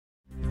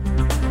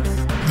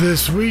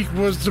This week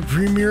was the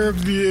premiere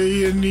of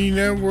the A&E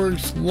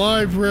Network's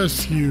Live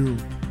Rescue,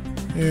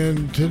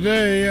 and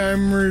today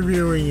I'm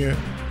reviewing it.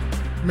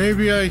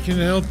 Maybe I can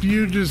help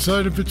you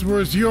decide if it's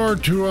worth your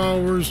 2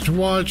 hours to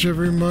watch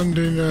every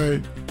Monday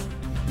night.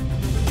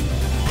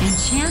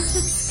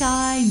 Enchanted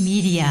Sky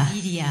Media.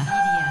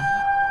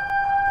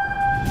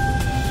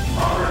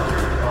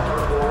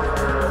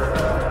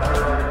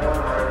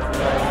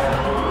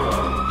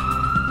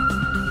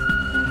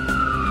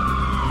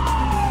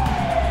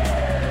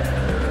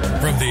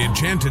 From the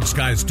Enchanted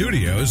Sky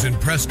Studios in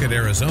Prescott,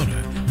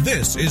 Arizona,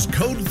 this is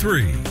Code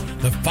 3,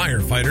 the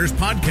Firefighters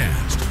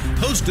Podcast,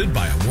 hosted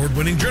by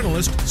award-winning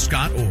journalist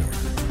Scott Orr.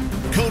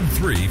 Code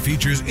 3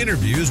 features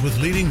interviews with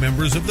leading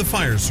members of the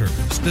fire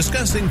service,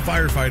 discussing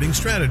firefighting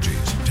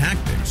strategies,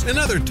 tactics, and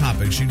other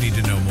topics you need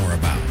to know more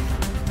about.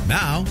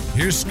 Now,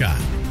 here's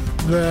Scott.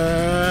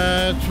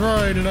 That's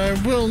right, and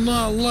I will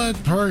not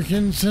let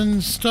Parkinson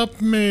stop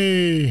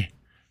me.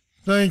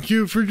 Thank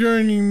you for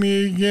joining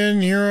me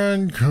again here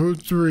on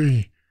Code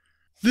 3.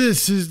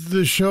 This is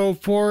the show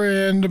for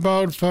and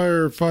about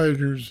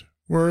firefighters.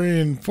 We're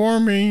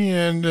informing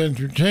and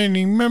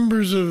entertaining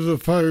members of the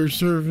fire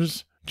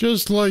service,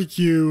 just like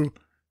you,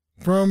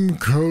 from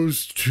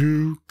coast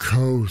to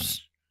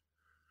coast.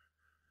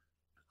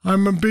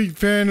 I'm a big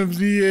fan of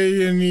the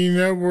A&E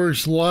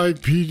Network's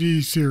Live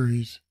PD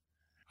series.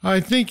 I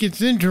think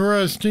it's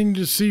interesting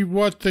to see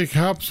what the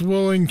cops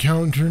will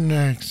encounter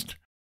next.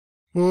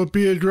 Will it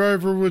be a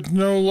driver with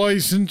no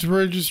license,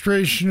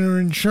 registration, or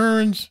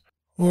insurance?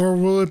 Or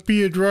will it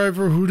be a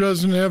driver who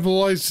doesn't have a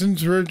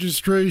license,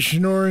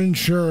 registration, or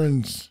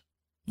insurance?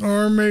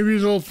 Or maybe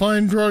they'll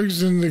find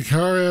drugs in the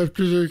car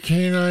after their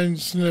canine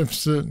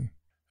sniffs it.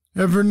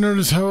 Ever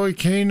notice how a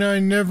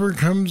canine never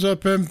comes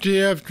up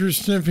empty after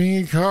sniffing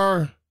a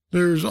car?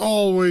 There's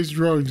always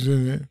drugs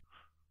in it.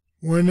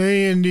 When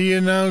A&E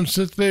announced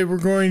that they were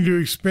going to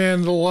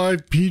expand the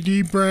Live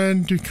PD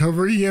brand to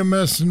cover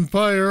EMS and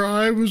fire,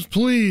 I was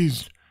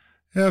pleased.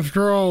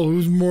 After all,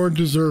 who's more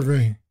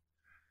deserving?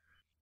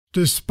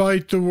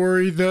 Despite the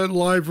worry that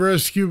Live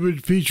Rescue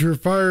would feature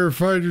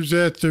firefighters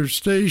at their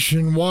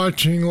station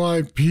watching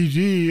Live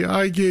PD,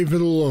 I gave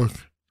it a look.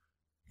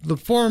 The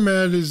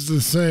format is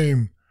the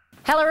same.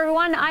 Hello,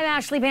 everyone. I'm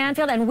Ashley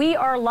Banfield, and we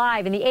are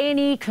live in the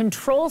A&E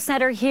Control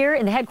Center here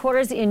in the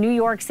headquarters in New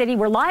York City.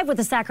 We're live with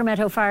the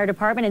Sacramento Fire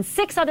Department and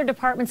 6 other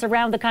departments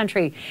around the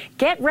country.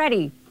 Get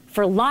ready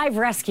for Live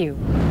Rescue.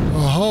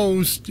 A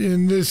host,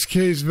 in this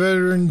case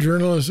veteran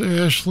journalist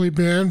Ashley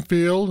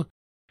Banfield,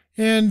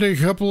 and a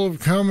couple of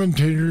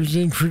commentators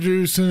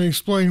introduce and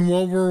explain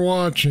what we're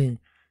watching.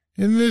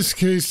 In this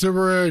case, there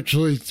were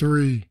actually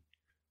 3.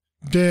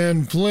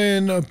 Dan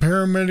Flynn, a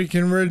paramedic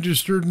and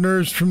registered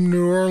nurse from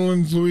New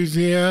Orleans,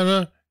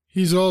 Louisiana.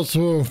 He's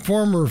also a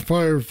former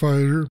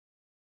firefighter.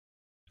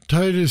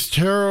 Titus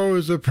Tarot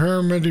is a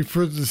paramedic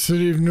for the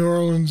City of New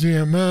Orleans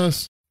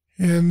EMS,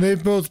 and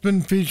they've both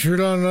been featured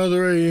on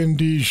other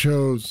A&D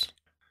shows.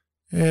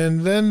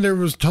 And then there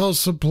was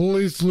Tulsa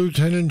Police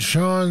Lieutenant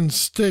Sean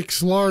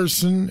Sticks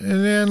Larson,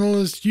 an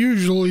analyst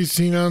usually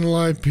seen on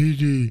Live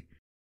PD.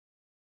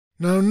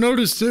 Now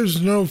notice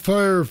there's no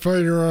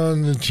firefighter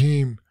on the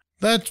team.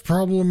 That's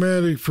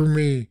problematic for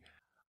me.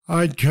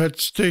 I'd cut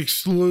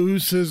Sticks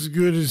loose, as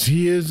good as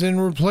he is, and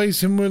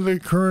replace him with a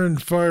current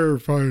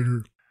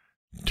firefighter.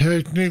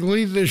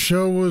 Technically, the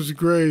show was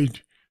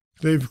great.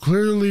 They've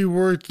clearly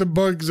worked the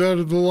bugs out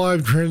of the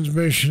live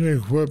transmission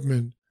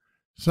equipment.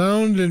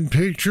 Sound and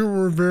picture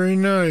were very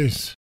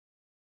nice.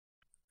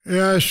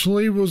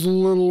 Ashley was a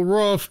little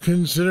rough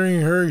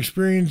considering her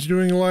experience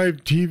doing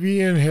live TV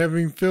and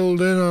having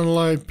filled in on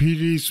Live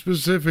PD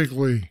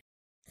specifically.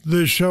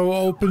 The show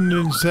opened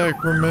in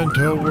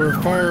Sacramento, where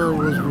fire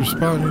was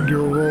responding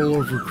to a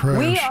rollover crash.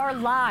 We are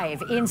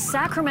live in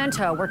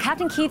Sacramento, where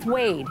Captain Keith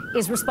Wade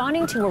is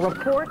responding to a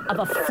report of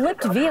a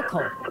flipped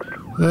vehicle.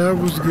 That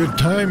was good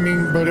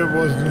timing, but it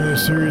wasn't a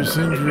serious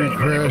injury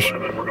crash.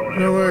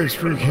 No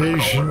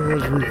extrication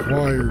was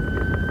required.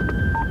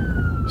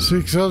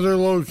 6 other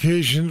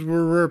locations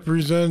were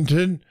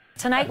represented.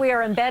 Tonight, we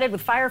are embedded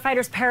with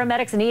firefighters,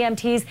 paramedics, and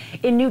EMTs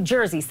in New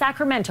Jersey,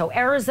 Sacramento,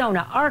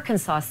 Arizona,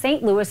 Arkansas,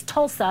 St. Louis,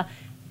 Tulsa,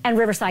 and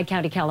Riverside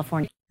County,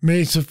 California.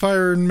 Mesa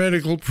Fire and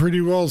Medical pretty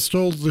well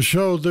stole the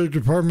show. Their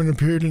department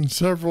appeared in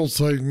several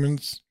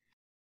segments.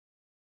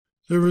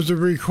 There was a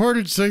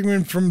recorded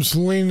segment from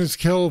Salinas,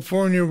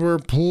 California, where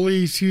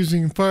police,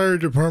 using fire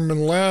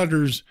department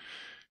ladders,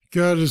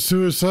 got a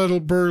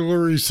suicidal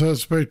burglary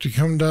suspect to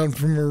come down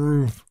from a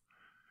roof.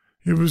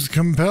 It was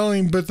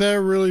compelling, but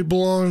that really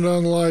belonged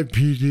on Live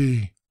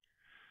PD.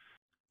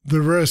 The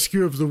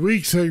Rescue of the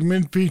Week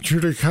segment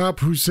featured a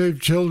cop who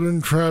saved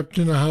children trapped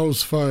in a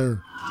house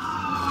fire.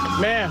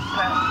 Man,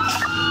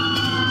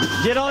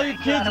 get all your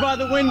kids by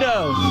the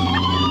window.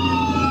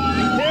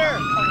 Here.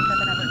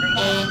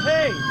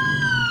 Hey.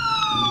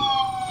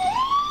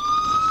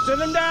 Sit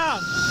them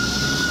down.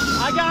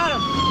 I got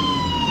him.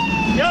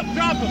 Yep,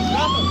 drop him.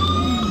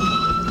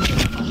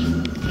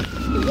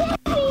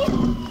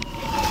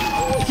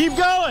 Keep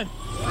going.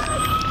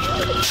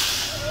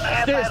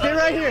 Stay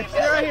right here.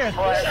 Stay right here.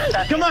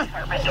 Come on.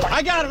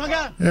 I got him.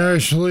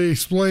 Ashley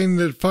explained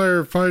that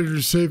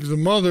firefighters saved the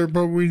mother,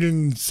 but we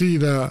didn't see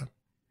that.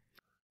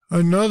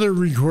 Another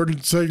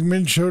recorded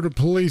segment showed a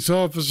police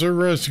officer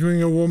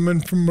rescuing a woman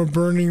from a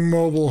burning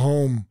mobile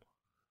home.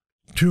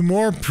 2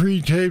 more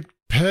pre-taped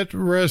pet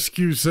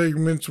rescue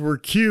segments were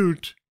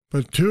cute,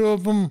 but 2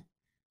 of them,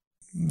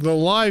 the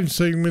live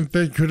segment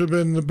that could have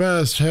been the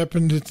best,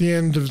 happened at the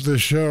end of the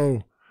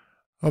show.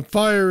 A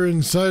fire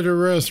inside a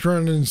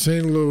restaurant in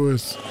St.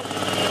 Louis.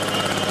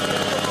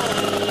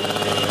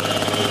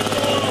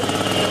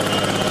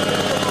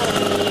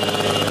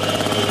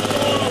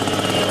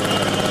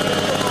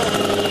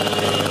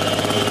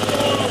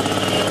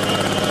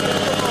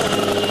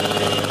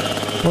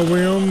 But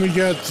we only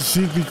got to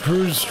see the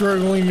crew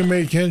struggling to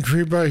make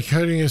entry by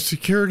cutting a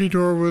security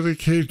door with a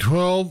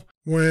K-12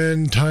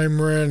 when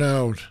time ran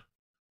out.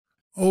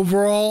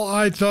 Overall,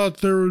 I thought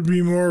there would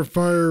be more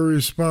fire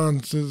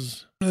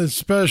responses,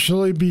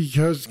 especially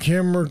because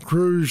camera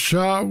crews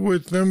shot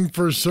with them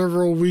for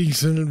several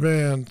weeks in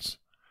advance.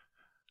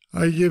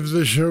 I give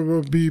the show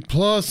a B+,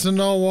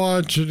 and I'll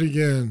watch it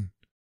again.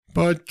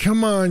 But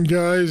come on,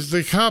 guys,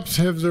 the cops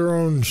have their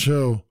own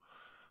show.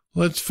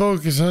 Let's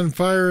focus on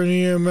fire and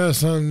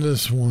EMS on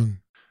this one.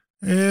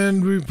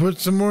 And we put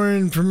some more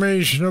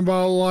information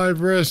about live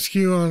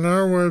rescue on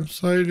our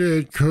website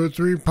at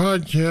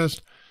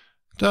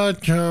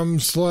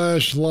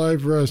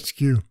code3podcast.com/live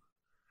rescue.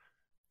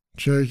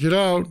 Check it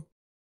out.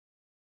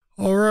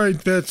 All right,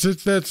 that's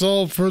it. That's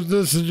all for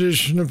this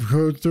edition of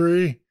Code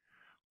 3.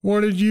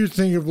 What did you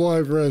think of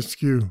live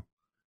rescue?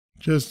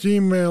 Just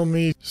email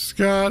me,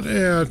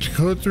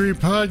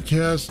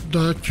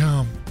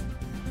 scott@code3podcast.com.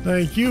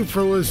 Thank you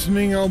for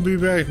listening. I'll be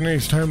back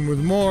next time with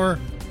more.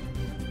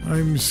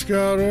 I'm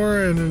Scott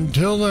Orr, and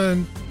until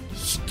then,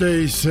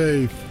 stay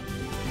safe.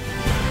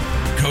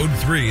 Code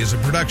 3 is a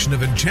production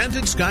of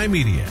Enchanted Sky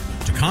Media.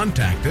 To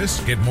contact us,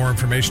 get more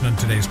information on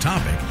today's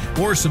topic,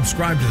 or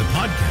subscribe to the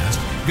podcast,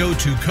 go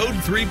to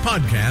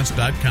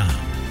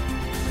code3podcast.com.